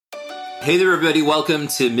Hey there, everybody. Welcome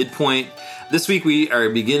to Midpoint. This week we are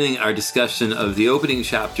beginning our discussion of the opening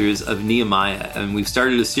chapters of Nehemiah, and we've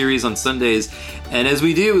started a series on Sundays. And as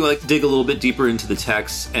we do, we like to dig a little bit deeper into the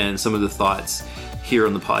text and some of the thoughts here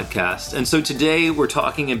on the podcast. And so today we're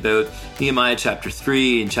talking about Nehemiah chapter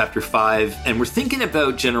 3 and chapter 5, and we're thinking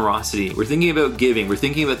about generosity. We're thinking about giving. We're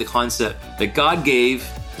thinking about the concept that God gave,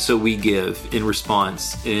 so we give in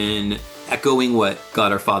response, in echoing what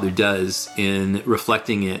God our Father does, in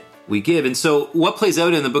reflecting it. We give. And so what plays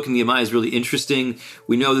out in the book of Nehemiah is really interesting.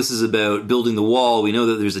 We know this is about building the wall. We know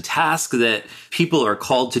that there's a task that people are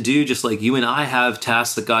called to do, just like you and I have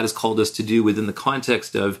tasks that God has called us to do within the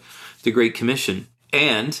context of the Great Commission.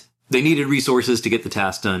 And they needed resources to get the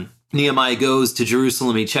task done. Nehemiah goes to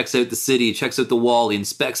Jerusalem, he checks out the city, he checks out the wall, he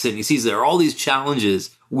inspects it, and he sees there are all these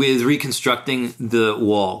challenges with reconstructing the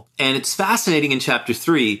wall. And it's fascinating in chapter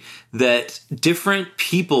 3 that different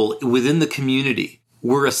people within the community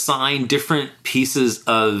were assigned different pieces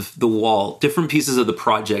of the wall, different pieces of the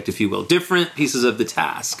project, if you will, different pieces of the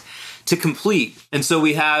task to complete. And so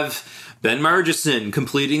we have Ben Margison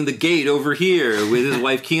completing the gate over here with his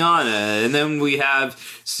wife Kiana. And then we have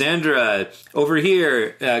Sandra over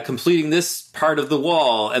here completing this part of the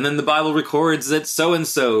wall. And then the Bible records that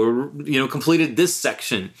so-and-so, completed this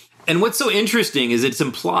section. And what's so interesting is it's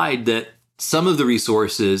implied that some of the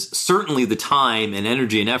resources, certainly the time and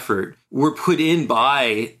energy and effort, were put in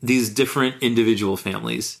by these different individual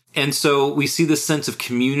families. And so we see this sense of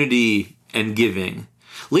community and giving.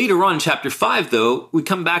 Later on in chapter 5, though, we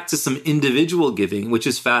come back to some individual giving, which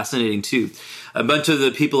is fascinating too. A bunch of the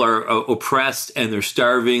people are oppressed and they're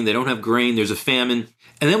starving. They don't have grain. There's a famine.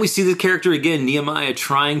 And then we see the character again, Nehemiah,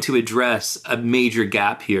 trying to address a major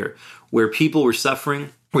gap here where people were suffering,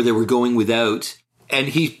 where they were going without. And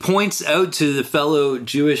he points out to the fellow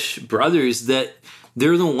Jewish brothers that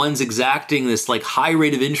they're the ones exacting this high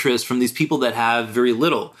rate of interest from these people that have very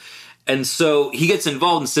little. And so he gets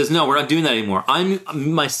involved and says, no, we're not doing that anymore.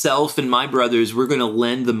 Myself and my brothers, we're going to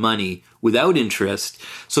lend the money without interest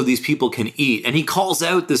so these people can eat. And he calls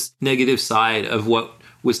out this negative side of what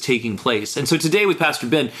was taking place. And so today with Pastor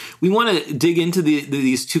Ben, we want to dig into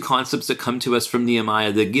these two concepts that come to us from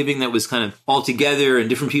Nehemiah, the giving that was kind of all together and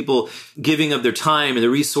different people giving of their time and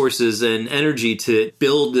their resources and energy to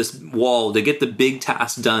build this wall, to get the big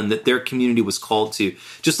task done that their community was called to.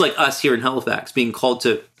 Just like us here in Halifax, being called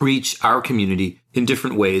to reach our community in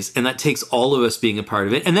different ways. And that takes all of us being a part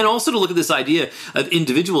of it. And then also to look at this idea of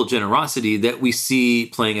individual generosity that we see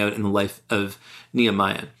playing out in the life of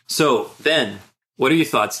Nehemiah. So, Ben, what are your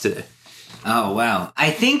thoughts today? Oh, wow.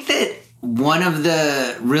 I think that one of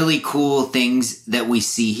the really cool things that we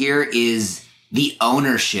see here is the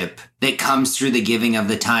ownership that comes through the giving of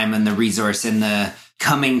the time and the resource and the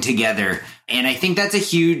coming together. And I think that's a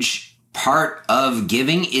huge part of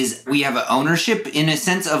giving is we have an ownership in a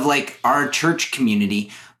sense of our church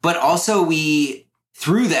community, but also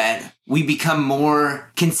through that, we become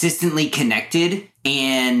more consistently connected.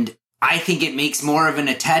 And I think it makes more of an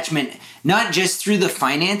attachment, not just through the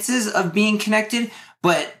finances of being connected,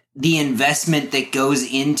 but the investment that goes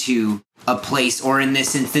into a place, or in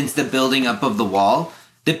this instance, the building up of the wall,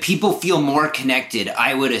 that people feel more connected,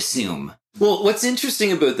 I would assume. Well, what's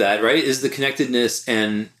interesting about that, right, is the connectedness,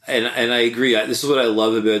 and I agree. This is what I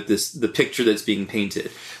love about the picture that's being painted.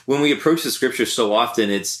 When we approach the scripture so often,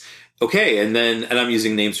 it's, okay, and I'm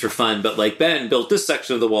using names for fun, but Ben built this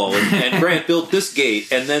section of the wall, and Grant built this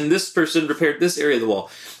gate, and then this person repaired this area of the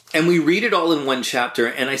wall. And we read it all in one chapter,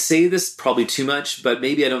 and I say this probably too much, but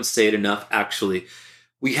maybe I don't say it enough, actually.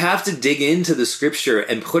 We have to dig into the scripture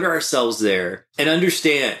and put ourselves there and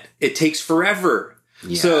understand it takes forever.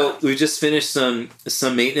 Yeah. So we just finished some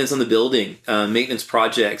maintenance on the building, maintenance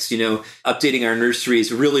projects, updating our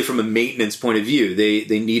nurseries really from a maintenance point of view.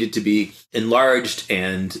 They needed to be enlarged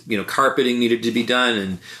and, carpeting needed to be done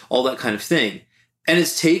and all that kind of thing. And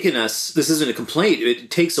it's taken us, this isn't a complaint,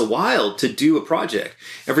 it takes a while to do a project.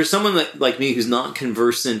 And for someone like me who's not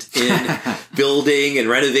conversant in building and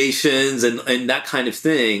renovations and that kind of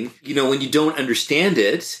thing, when you don't understand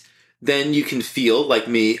it, then you can feel like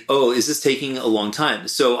me, oh, is this taking a long time?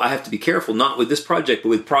 So I have to be careful, not with this project, but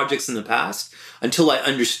with projects in the past, until I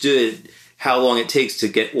understood how long it takes to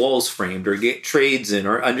get walls framed or get trades in.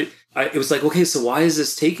 It was okay, so why is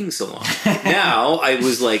this taking so long? Now I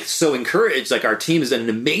was so encouraged, our team has done an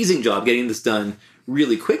amazing job getting this done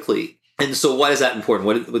really quickly. And so why is that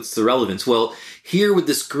important? What's the relevance? Well, here with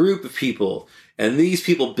this group of people, and these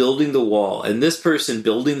people building the wall, and this person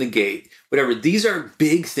building the gate, whatever, these are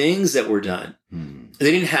big things that were done.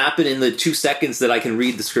 They didn't happen in the 2 seconds that I can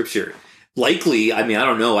read the scripture. likely, I mean, I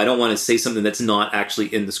don't know. I don't want to say something that's not actually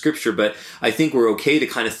in the scripture, but I think we're okay to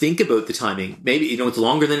kind of think about the timing. Maybe, it's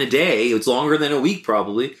longer than a day. It's longer than a week,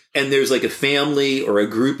 probably. And there's like a family or a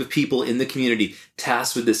group of people in the community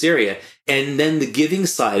tasked with this area. And then the giving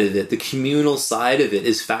side of it, the communal side of it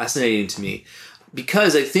is fascinating to me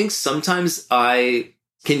because I think sometimes I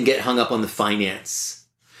can get hung up on the finance,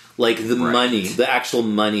 like the money, the actual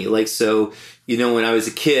money. Like, so, when I was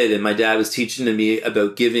a kid and my dad was teaching to me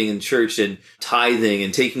about giving in church and tithing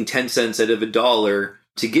and taking 10 cents out of $1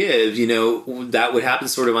 to give, that would happen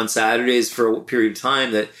sort of on Saturdays for a period of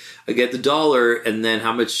time that I get the dollar and then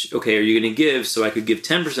how much, are you going to give? So I could give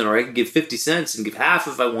 10% or I could give 50 cents and give half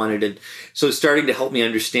if I wanted. And so it's starting to help me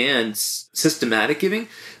understand systematic giving.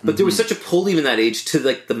 But there was such a pull even that age to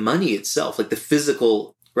like the money itself, like the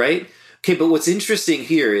physical, right? Okay, but what's interesting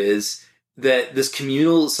here is that this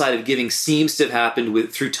communal side of giving seems to have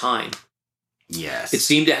happened through time. Yes. It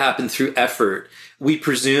seemed to happen through effort. We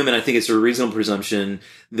presume, and I think it's a reasonable presumption,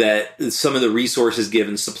 that some of the resources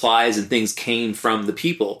given, supplies and things came from the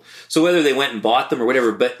people. So whether they went and bought them or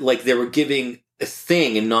whatever, but like they were giving a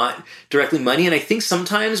thing and not directly money. And I think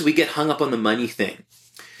sometimes we get hung up on the money thing.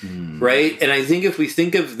 Right? And I think if we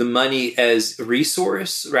think of the money as a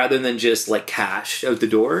resource rather than just like cash out the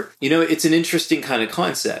door, it's an interesting kind of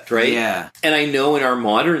concept, right? Yeah. And I know in our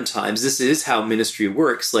modern times, this is how ministry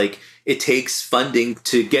works. Like it takes funding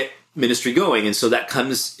to get ministry going. And so that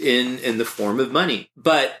comes in the form of money.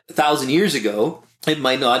 But 1,000 years ago, it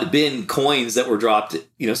might not have been coins that were dropped.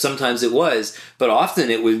 Sometimes it was, but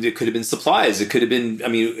often it could have been supplies. It could have been,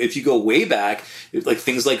 if you go way back, like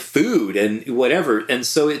things like food and whatever. And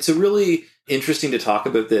so it's a really interesting to talk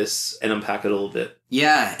about this and unpack it a little bit.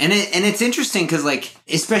 Yeah. And it's interesting because like,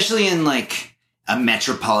 especially in like a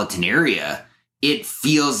metropolitan area, it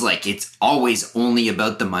feels like it's always only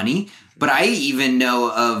about the money. But I even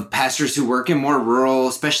know of pastors who work in more rural,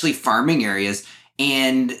 especially farming areas,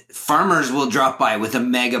 and farmers will drop by with a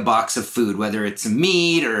mega box of food, whether it's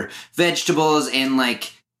meat or vegetables. And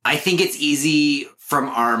like, I think it's easy from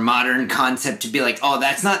our modern concept to be like, oh,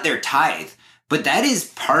 that's not their tithe. But that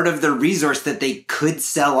is part of the resource that they could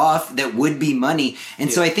sell off that would be money.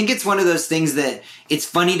 And so I think it's one of those things that it's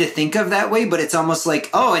funny to think of that way, but it's almost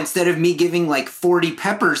like, oh, instead of me giving like 40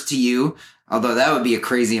 peppers to you, although that would be a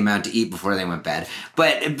crazy amount to eat before they went bad.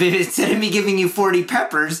 But instead of me giving you 40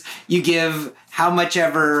 peppers, you give how much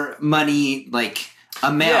ever money, like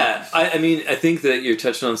amount. Yeah, I think that you're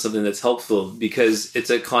touching on something that's helpful because it's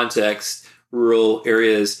a context, rural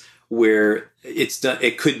areas where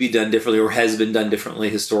it could be done differently or has been done differently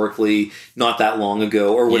historically, not that long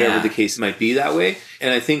ago, or whatever the case might be that way.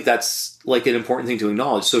 And I think that's like an important thing to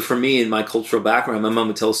acknowledge. So for me, in my cultural background, my mom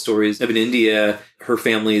would tell stories of in India, her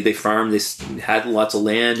family, they farmed, they had lots of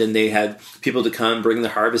land and they had people to come bring the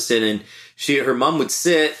harvest in. And her mom would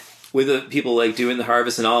sit with the people like doing the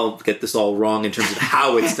harvest, and I'll get this all wrong in terms of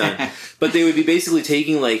how it's done. But they would be basically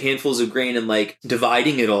taking like handfuls of grain and like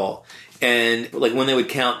dividing it all. And like when they would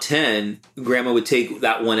count 10, grandma would take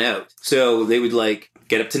that one out. So they would like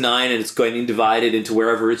get up to 9 and it's getting divided into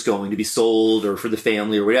wherever it's going to be sold or for the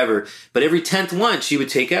family or whatever. But every 10th one she would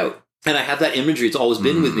take out. And I have that imagery. It's always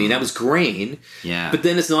been with me. And that was grain. Yeah. But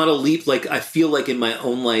then it's not a leap. Like I feel like in my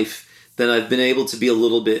own life that I've been able to be a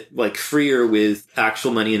little bit like freer with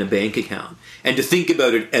actual money in a bank account and to think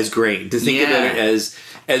about it as grain, to think about it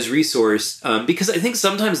as resource. Because I think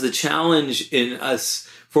sometimes the challenge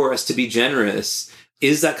for us to be generous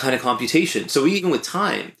is that kind of computation. So even with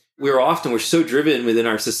time, we're so driven within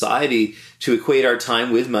our society to equate our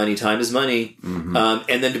time with money. Time is money.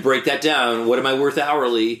 And then to break that down, what am I worth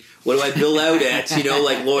hourly? What do I bill out at?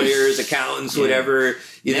 Like lawyers, accountants, whatever,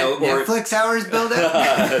 Netflix hours billed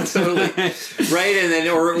out. Totally. Right. And then,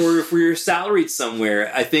 or if we're salaried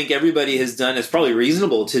somewhere, I think everybody has done, it's probably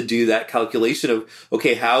reasonable to do that calculation of,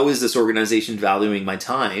 okay, how is this organization valuing my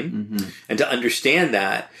time? And to understand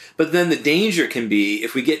that. But then the danger can be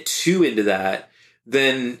if we get too into that,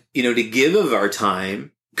 then, to give of our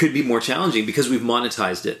time could be more challenging because we've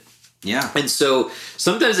monetized it. Yeah. And so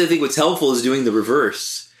sometimes I think what's helpful is doing the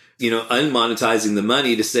reverse, unmonetizing the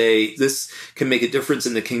money to say this can make a difference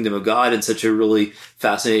in the kingdom of God in such a really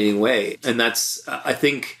fascinating way. And that's, I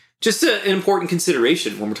think, just an important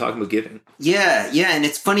consideration when we're talking about giving. Yeah. Yeah. And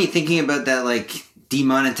it's funny thinking about that, like,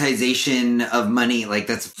 demonetization of money. Like,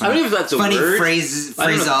 that's I don't know if that's a funny word.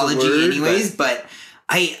 phraseology anyways. But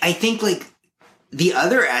I think, like, the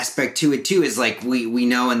other aspect to it too is like we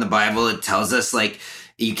know in the Bible it tells us like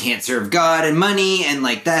you can't serve God and money and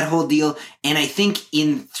like that whole deal. And I think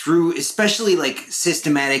through especially like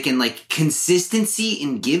systematic and like consistency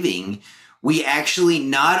in giving, we actually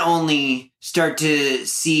not only start to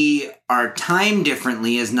see our time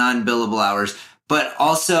differently as non-billable hours, but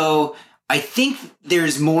also I think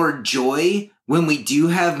there's more joy when we do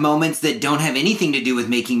have moments that don't have anything to do with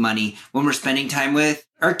making money, when we're spending time with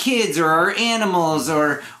our kids or our animals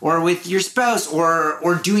or with your spouse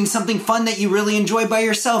or doing something fun that you really enjoy by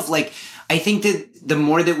yourself. Like, I think that the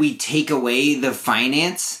more that we take away the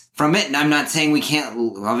finance from it, and I'm not saying we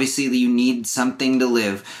can't, obviously you need something to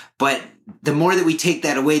live, but the more that we take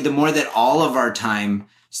that away, the more that all of our time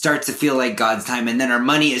starts to feel like God's time, and then our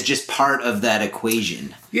money is just part of that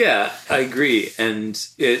equation. Yeah, I agree. And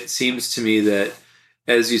it seems to me that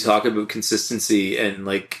as you talk about consistency and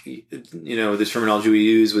the terminology we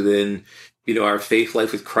use within, our faith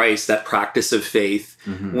life with Christ, that practice of faith,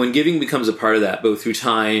 when giving becomes a part of that, both through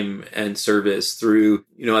time and service, through,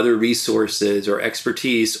 other resources or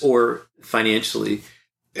expertise or financially,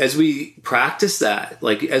 as we practice that,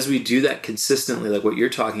 as we do that consistently, like what you're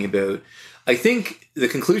talking about, I think the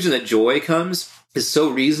conclusion that joy comes is so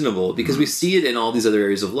reasonable because we see it in all these other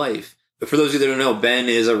areas of life. But for those of you that don't know, Ben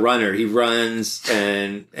is a runner. He runs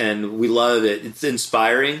and we love it. It's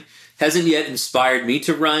inspiring. Hasn't yet inspired me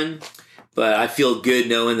to run, but I feel good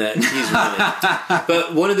knowing that he's running.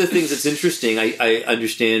 But one of the things that's interesting, I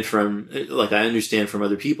understand from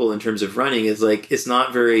other people in terms of running is it's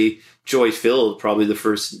not very joy filled probably the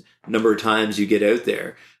first number of times you get out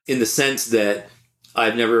there, in the sense that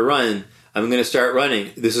I've never run. I'm going to start running.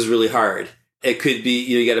 This is really hard. It could be,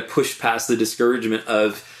 you got to push past the discouragement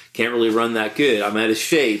of can't really run that good. I'm out of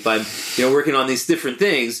shape. I'm, working on these different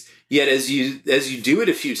things. Yet as you do it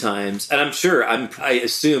a few times, and I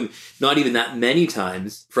assume not even that many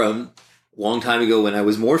times from a long time ago when I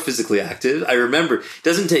was more physically active, I remember it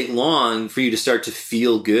doesn't take long for you to start to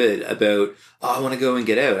feel good about, I want to go and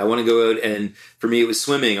get out. I want to go out, and for me it was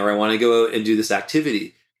swimming, or I want to go out and do this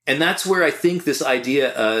activity. And that's where I think this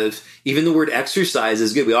idea of even the word exercise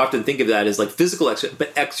is good. We often think of that as physical exercise,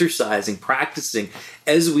 but exercising, practicing,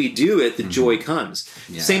 as we do it, the joy comes.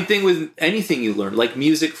 Yeah. Same thing with anything you learn, like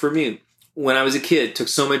music for me. When I was a kid, took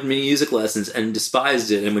so many music lessons and despised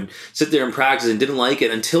it and would sit there and practice and didn't like it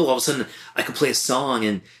until all of a sudden I could play a song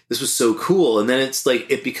and this was so cool. And then it's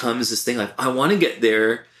it becomes this thing I want to get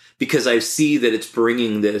there because I see that it's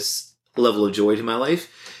bringing this level of joy to my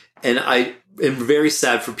life. And I am very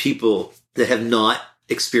sad for people that have not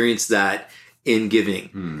experienced that in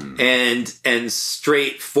giving and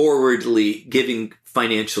straightforwardly giving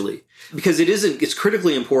financially, because it's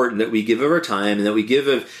critically important that we give of our time and that we give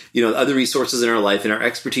of, other resources in our life and our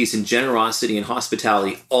expertise and generosity and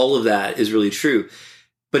hospitality. All of that is really true.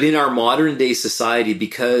 But in our modern day society,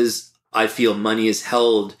 because I feel money is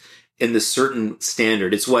held in this certain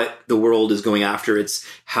standard, it's what the world is going after. It's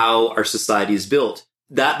how our society is built.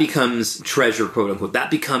 That becomes treasure, quote unquote.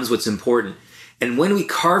 That becomes what's important. And when we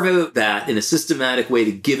carve out that in a systematic way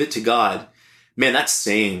to give it to God, man, that's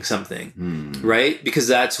saying something, right? Because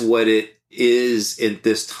that's what it is at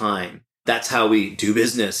this time. That's how we do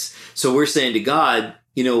business. So we're saying to God,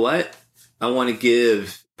 you know what? I want to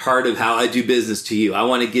give part of how I do business to you. I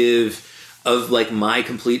want to give of my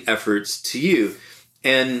complete efforts to you.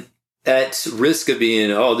 And at risk of being,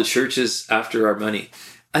 the church is after our money,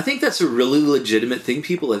 I think that's a really legitimate thing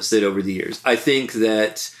people have said over the years. I think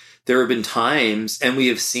that there have been times, and we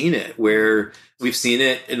have seen it, where we've seen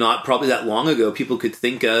it, and not probably that long ago, people could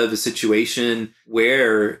think of a situation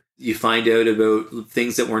where you find out about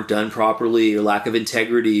things that weren't done properly or lack of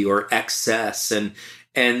integrity or excess, and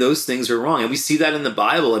those things are wrong. And we see that in the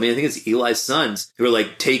Bible. I mean, I think it's Eli's sons who are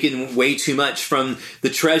taking way too much from the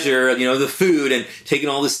treasure, the food, and taking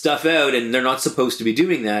all this stuff out, and they're not supposed to be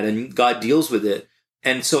doing that, and God deals with it.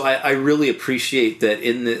 And so I really appreciate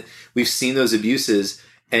that we've seen those abuses,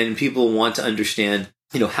 and people want to understand,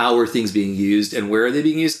 how are things being used and where are they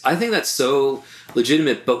being used? I think that's so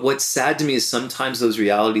legitimate. But what's sad to me is sometimes those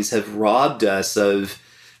realities have robbed us of,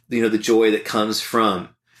 the joy that comes from,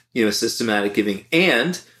 systematic giving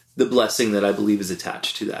and the blessing that I believe is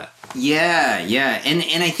attached to that. Yeah.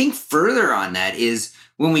 And I think further on that is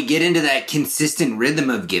when we get into that consistent rhythm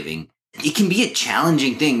of giving, it can be a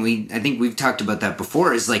challenging thing. I think we've talked about that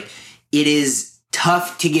before, is it is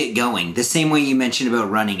tough to get going. The same way you mentioned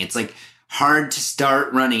about running. It's hard to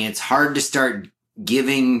start running. It's hard to start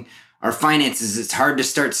giving our finances. It's hard to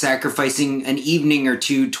start sacrificing an evening or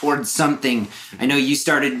two towards something. I know you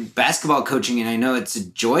started basketball coaching, and I know it's a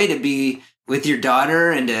joy to be with your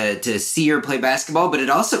daughter and to see her play basketball, but it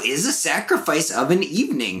also is a sacrifice of an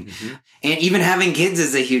evening. And even having kids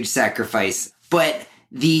is a huge sacrifice. But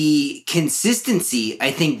the consistency,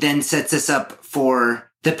 I think, then sets us up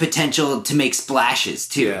for the potential to make splashes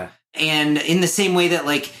too. Yeah. And in the same way that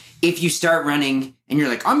if you start running and you're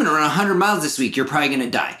like, I'm going to run 100 miles this week, you're probably going to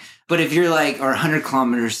die. But if you're like, or 100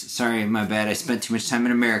 kilometers, sorry, my bad, I spent too much time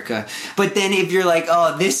in America. But then if you're like,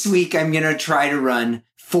 oh, this week I'm going to try to run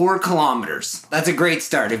 4 kilometers. That's a great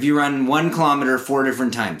start. If you run 1 kilometer 4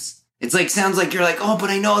 different times. It's like, sounds like you're like, oh, but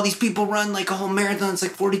I know all these people run like a whole marathon. It's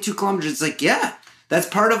like 42 kilometers. It's like, yeah, that's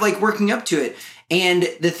part of like working up to it. And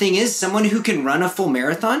the thing is, someone who can run a full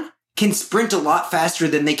marathon can sprint a lot faster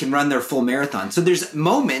than they can run their full marathon. So there's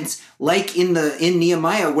moments like in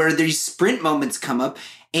Nehemiah where these sprint moments come up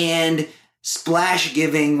and splash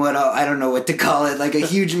giving, I don't know what to call it, like a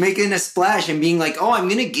huge making a splash and being like, oh, I'm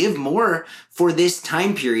going to give more for this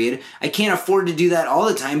time period. I can't afford to do that all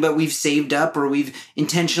the time, but we've saved up or we've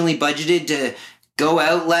intentionally budgeted to go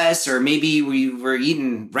out less, or maybe we were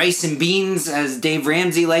eating rice and beans, as Dave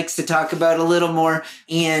Ramsey likes to talk about a little more.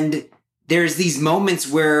 And there's these moments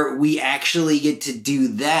where we actually get to do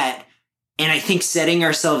that. And I think setting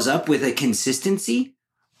ourselves up with a consistency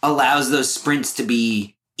allows those sprints to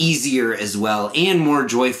be easier as well and more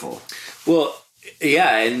joyful. Well,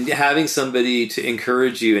 yeah, and having somebody to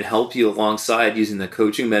encourage you and help you alongside, using the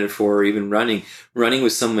coaching metaphor, or even running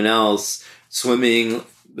with someone else, swimming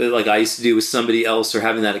like I used to do with somebody else, or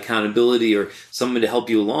having that accountability or someone to help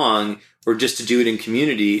you along, or just to do it in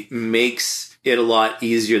community, makes it a lot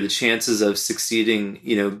easier. The chances of succeeding,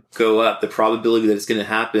 go up. The probability that it's going to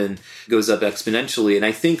happen goes up exponentially. And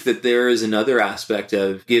I think that there is another aspect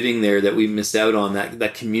of giving there that we missed out on,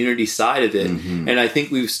 that community side of it. Mm-hmm. And I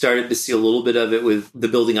think we've started to see a little bit of it with the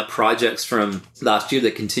building up projects from last year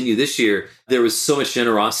that continue this year. There was so much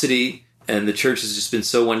generosity, and the church has just been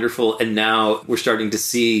so wonderful. And now we're starting to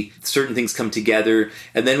see certain things come together.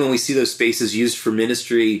 And then when we see those spaces used for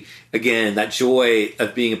ministry, again, that joy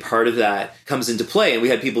of being a part of that comes into play. And we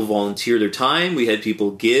had people volunteer their time. We had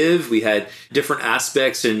people give. We had different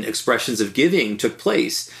aspects and expressions of giving took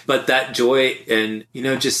place. But that joy and,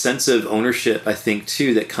 just sense of ownership, I think,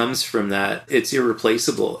 too, that comes from that, it's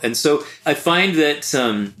irreplaceable. And so I find that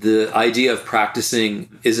the idea of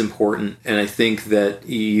practicing is important. And I think that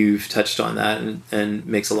you've touched on that and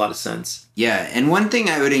makes a lot of sense. Yeah. And one thing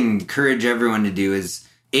I would encourage everyone to do is,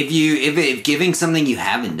 if giving something you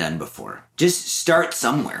haven't done before, just start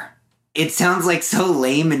somewhere. It sounds like so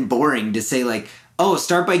lame and boring to say like, oh,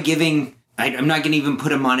 start by giving. I'm not going to even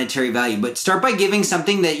put a monetary value, but start by giving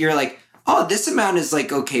something that you're like, oh, this amount is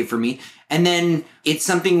like okay for me. And then it's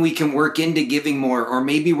something we can work into giving more. Or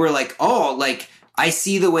maybe we're like, oh, like I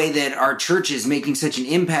see the way that our church is making such an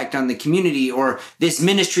impact on the community, or this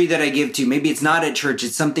ministry that I give to. Maybe it's not a church,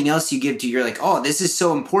 it's something else you give to. You're like, oh, this is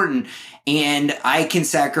so important. And I can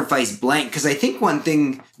sacrifice blank. Because I think one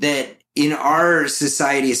thing that in our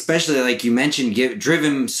society, especially like you mentioned,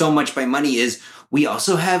 driven so much by money, is we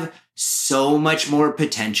also have so much more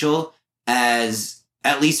potential as,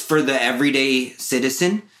 at least for the everyday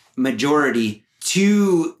citizen majority,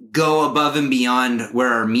 to go above and beyond where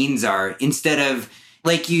our means are. Instead of,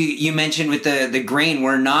 like you mentioned with the grain,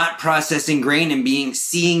 we're not processing grain and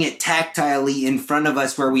seeing it tactilely in front of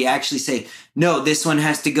us, where we actually say, no, this one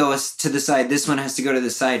has to go to the side. This one has to go to the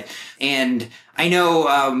side. And I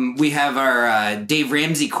know we have our Dave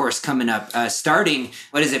Ramsey course coming up, starting,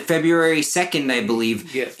 February 2nd, I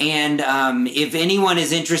believe. Yes. And if anyone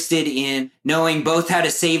is interested in knowing both how to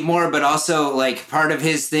save more, but also like part of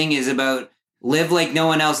his thing is about live like no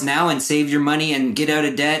one else now and save your money and get out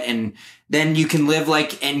of debt, and then you can live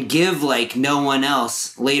like and give like no one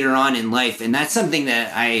else later on in life. And that's something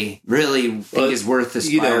that I really think is worth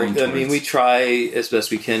aspiring towards. I mean, we try as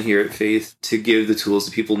best we can here at Faith to give the tools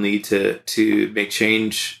that people need to make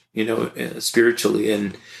change,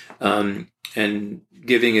 spiritually. And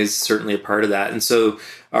giving is certainly a part of that. And so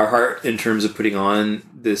our heart in terms of putting on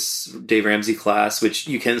this Dave Ramsey class, which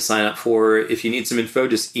you can sign up for. If you need some info,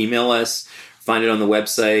 just email us. Find it on the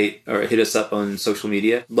website or hit us up on social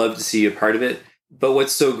media. Love to see you a part of it. But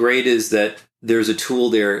what's so great is that there's a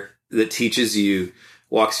tool there that teaches you,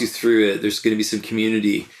 walks you through it. There's going to be some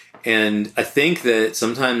community. And I think that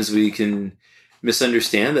sometimes we can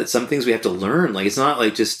misunderstand that some things we have to learn. Like, it's not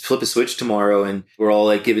like just flip a switch tomorrow and we're all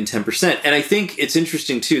like given 10%. And I think it's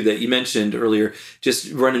interesting too that you mentioned earlier,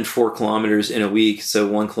 just running 4 kilometers in a week. So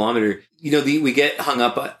 1 kilometer, we get hung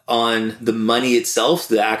up on the money itself,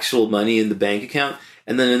 the actual money in the bank account.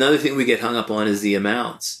 And then another thing we get hung up on is the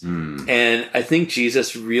amounts. And I think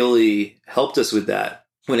Jesus really helped us with that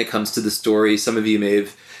when it comes to the story. Some of you may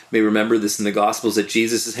remember this in the Gospels, that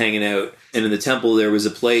Jesus is hanging out, and in the temple there was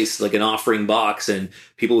a place like an offering box, and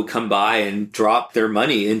people would come by and drop their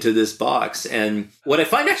money into this box. And what I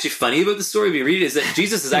find actually funny about the story, if you read it, is that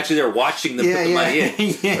Jesus is actually there watching them put the money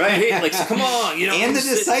in. Right? Hey, like, so come on, and the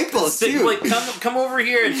disciples too. Like, come over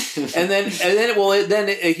here, and then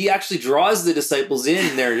he actually draws the disciples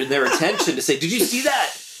in their attention to say, "Did you see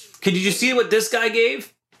that? Did you see what this guy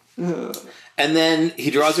gave?" And then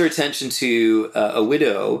he draws their attention to a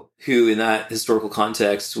widow who, in that historical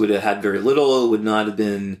context, would have had very little, would not have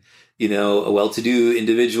been, a well-to-do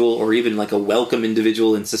individual, or even like a welcome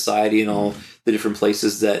individual in society and all the different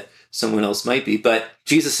places that someone else might be. But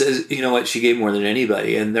Jesus says, you know what, she gave more than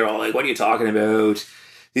anybody. And they're all like, what are you talking about?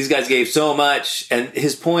 These guys gave so much. And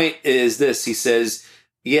his point is this. He says,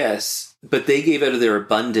 yes, but they gave out of their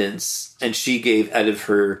abundance, and she gave out of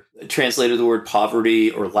her, translated the word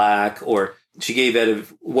poverty or lack, or she gave out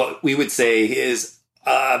of what we would say is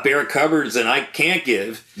bare cupboards and I can't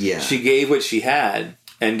give. Yeah. She gave what she had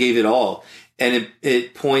and gave it all. And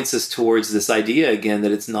it points us towards this idea again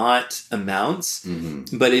that it's not amounts,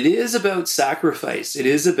 but it is about sacrifice. It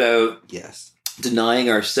is about denying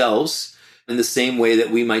ourselves in the same way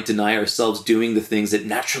that we might deny ourselves doing the things that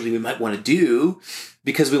naturally we might want to do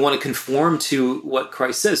because we want to conform to what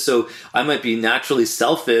Christ says. So I might be naturally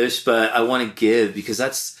selfish, but I want to give because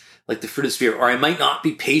that's like the fruit of the Spirit. Or I might not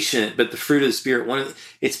be patient, but the fruit of the Spirit,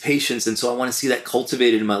 it's patience. And so I want to see that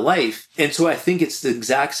cultivated in my life. And so I think it's the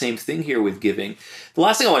exact same thing here with giving. The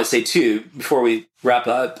last thing I want to say too, before we wrap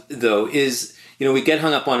up though, is, we get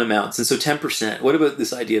hung up on amounts. And so 10%, what about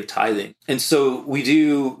this idea of tithing? And so we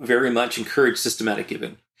do very much encourage systematic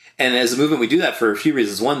giving. And as a movement, we do that for a few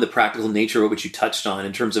reasons. One, the practical nature of which you touched on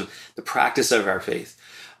in terms of the practice of our faith.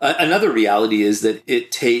 Another reality is that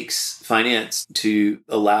it takes finance to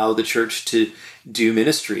allow the church to do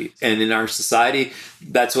ministry. And in our society,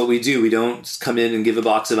 that's what we do. We don't come in and give a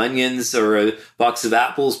box of onions or a box of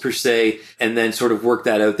apples per se, and then sort of work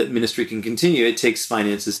that out that ministry can continue. It takes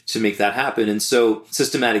finances to make that happen. And so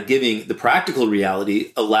systematic giving, the practical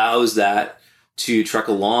reality, allows that to truck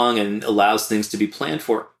along and allows things to be planned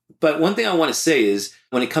for. But one thing I want to say is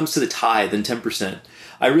when it comes to the tithe and 10%,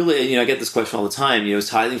 I really, I get this question all the time, is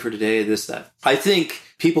tithing for today, this, that. I think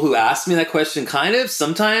people who ask me that question kind of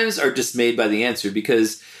sometimes are dismayed by the answer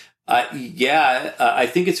because, I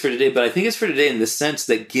think it's for today, but I think it's for today in the sense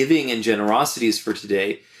that giving and generosity is for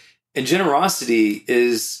today. And generosity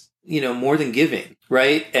is, more than giving,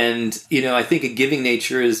 right? And, I think a giving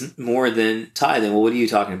nature is more than tithing. Well, what are you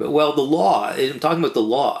talking about? Well, the law. I'm talking about the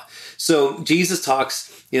law. So Jesus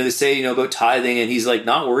talks, they say, about tithing, and he's like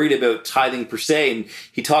not worried about tithing per se. And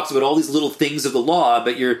he talks about all these little things of the law,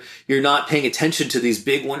 but you're not paying attention to these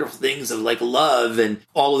big, wonderful things of like love and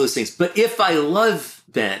all of those things. But if I love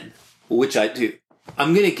Ben, which I do,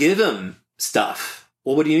 I'm going to give him stuff.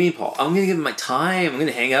 Well, what do you mean, Paul? I'm going to give him my time. I'm going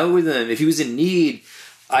to hang out with him. If he was in need,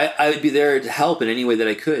 I would be there to help in any way that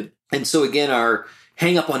I could. And so again, our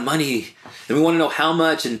hang up on money, and we want to know how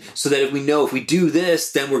much, and so that if we do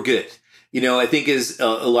this, then we're good. I think is a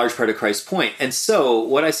large part of Christ's point. And so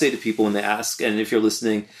what I say to people when they ask, and if you're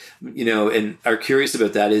listening, and are curious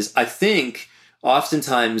about that, is I think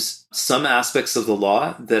oftentimes some aspects of the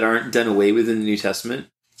law that aren't done away with in the New Testament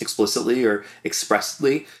explicitly or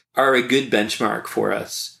expressly are a good benchmark for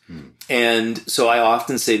us. And so I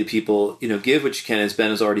often say to people, give what you can, as Ben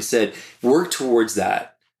has already said, work towards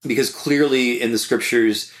that, because clearly in the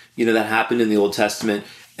scriptures, that happened in the Old Testament.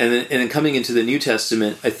 And then coming into the New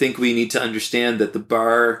Testament, I think we need to understand that the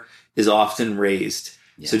bar is often raised.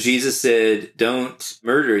 Yes. So Jesus said, don't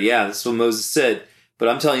murder. Yeah, that's what Moses said. But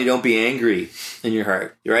I'm telling you, don't be angry in your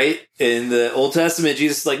heart, right? In the Old Testament,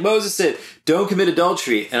 Jesus, like Moses said, don't commit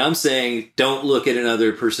adultery. And I'm saying, don't look at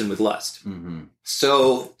another person with lust. Mm-hmm.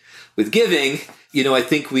 So with giving, I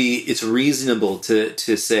think it's reasonable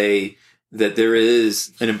to say that there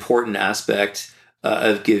is an important aspect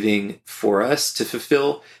of giving for us to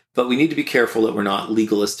fulfill, but we need to be careful that we're not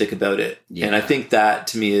legalistic about it. Yeah. And I think that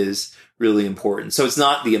to me is really important. So it's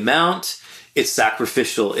not the amount, it's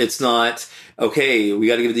sacrificial. It's not, okay, we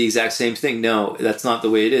got to give the exact same thing. No, that's not the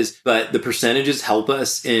way it is. But the percentages help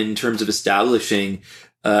us in terms of establishing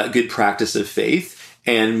a good practice of faith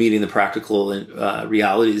and meeting the practical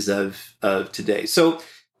realities of today. So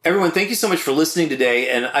everyone, thank you so much for listening today.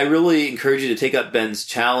 And I really encourage you to take up Ben's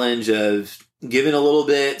challenge of giving a little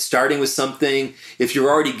bit, starting with something. If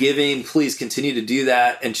you're already giving, please continue to do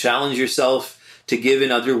that and challenge yourself to give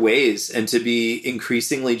in other ways and to be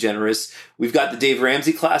increasingly generous. We've got the Dave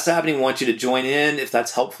Ramsey class happening. We want you to join in if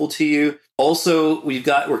that's helpful to you. Also,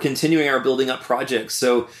 we're continuing our building up projects.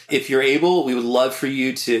 So if you're able, we would love for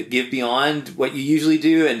you to give beyond what you usually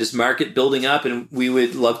do and just mark it building up. And we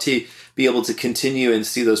would love to be able to continue and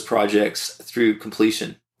see those projects through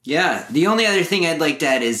completion. Yeah. The only other thing I'd like to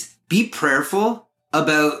add is be prayerful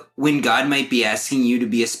about when God might be asking you to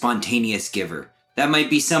be a spontaneous giver. That might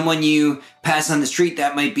be someone you pass on the street.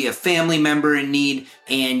 That might be a family member in need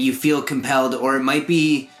and you feel compelled, or it might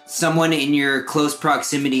be someone in your close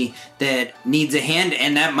proximity that needs a hand,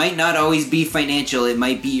 and that might not always be financial. It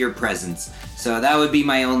might be your presence. So that would be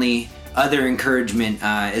my only other encouragement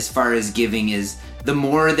as far as giving is the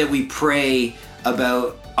more that we pray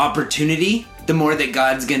about opportunity, the more that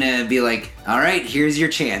God's going to be like, all right, here's your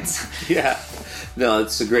chance. Yeah. No,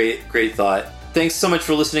 it's a great thought. Thanks so much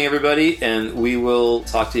for listening, everybody, and we will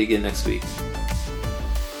talk to you again next week.